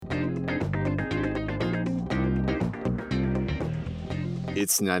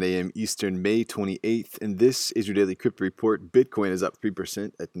It's 9 a.m. Eastern, May 28th, and this is your daily crypto report. Bitcoin is up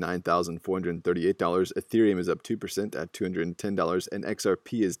 3% at $9,438. Ethereum is up 2% at $210, and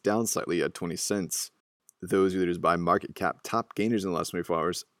XRP is down slightly at 20 cents. Those leaders by market cap top gainers in the last 24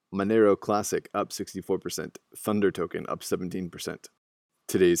 hours. Monero Classic up 64%, Thunder Token up 17%.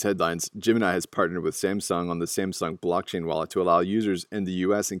 Today's headlines: Gemini has partnered with Samsung on the Samsung blockchain wallet to allow users in the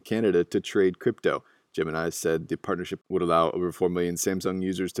US and Canada to trade crypto. Gemini said the partnership would allow over 4 million Samsung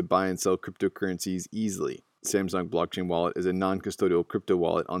users to buy and sell cryptocurrencies easily. Samsung Blockchain Wallet is a non-custodial crypto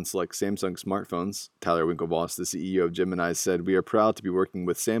wallet on select Samsung smartphones. Tyler Winklevoss, the CEO of Gemini, said, "We are proud to be working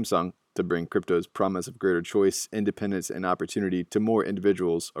with Samsung to bring crypto's promise of greater choice, independence, and opportunity to more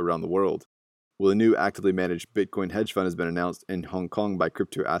individuals around the world." Well, a new actively managed Bitcoin hedge fund has been announced in Hong Kong by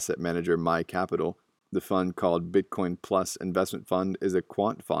crypto asset manager MaiCapital. The fund, called Bitcoin Plus Investment Fund, is a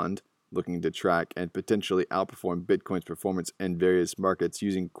quant fund looking to track and potentially outperform Bitcoin's performance in various markets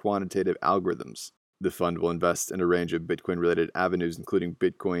using quantitative algorithms. The fund will invest in a range of Bitcoin-related avenues, including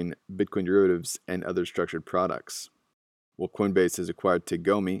Bitcoin, Bitcoin derivatives, and other structured products. Well, Coinbase has acquired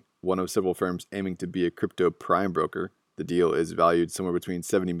Tagomi, one of several firms aiming to be a crypto prime broker. The deal is valued somewhere between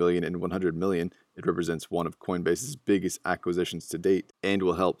 $70 million and $100 million. It represents one of Coinbase's biggest acquisitions to date and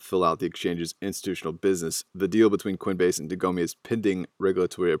will help fill out the exchange's institutional business. The deal between Coinbase and Tagomi is pending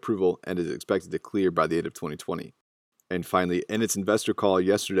regulatory approval and is expected to clear by the end of 2020. And finally, in its investor call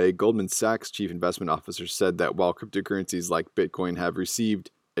yesterday, Goldman Sachs chief investment officer said that while cryptocurrencies like Bitcoin have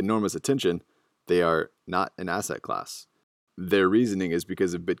received enormous attention, they are not an asset class. Their reasoning is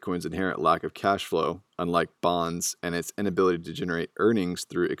because of Bitcoin's inherent lack of cash flow, unlike bonds, and its inability to generate earnings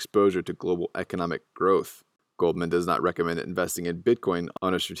through exposure to global economic growth. Goldman does not recommend investing in Bitcoin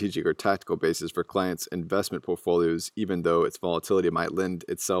on a strategic or tactical basis for clients' investment portfolios, even though its volatility might lend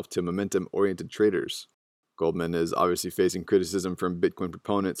itself to momentum-oriented traders. Goldman is obviously facing criticism from Bitcoin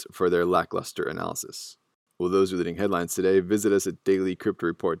proponents for their lackluster analysis. Well, those are the leading headlines today. Visit us at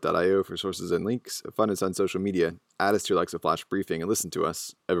dailycryptoreport.io for sources and links. Find us on social media, add us to your Alexa Flash Briefing, and listen to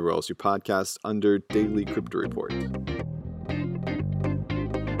us everywhere else you podcast under Daily Crypto Report.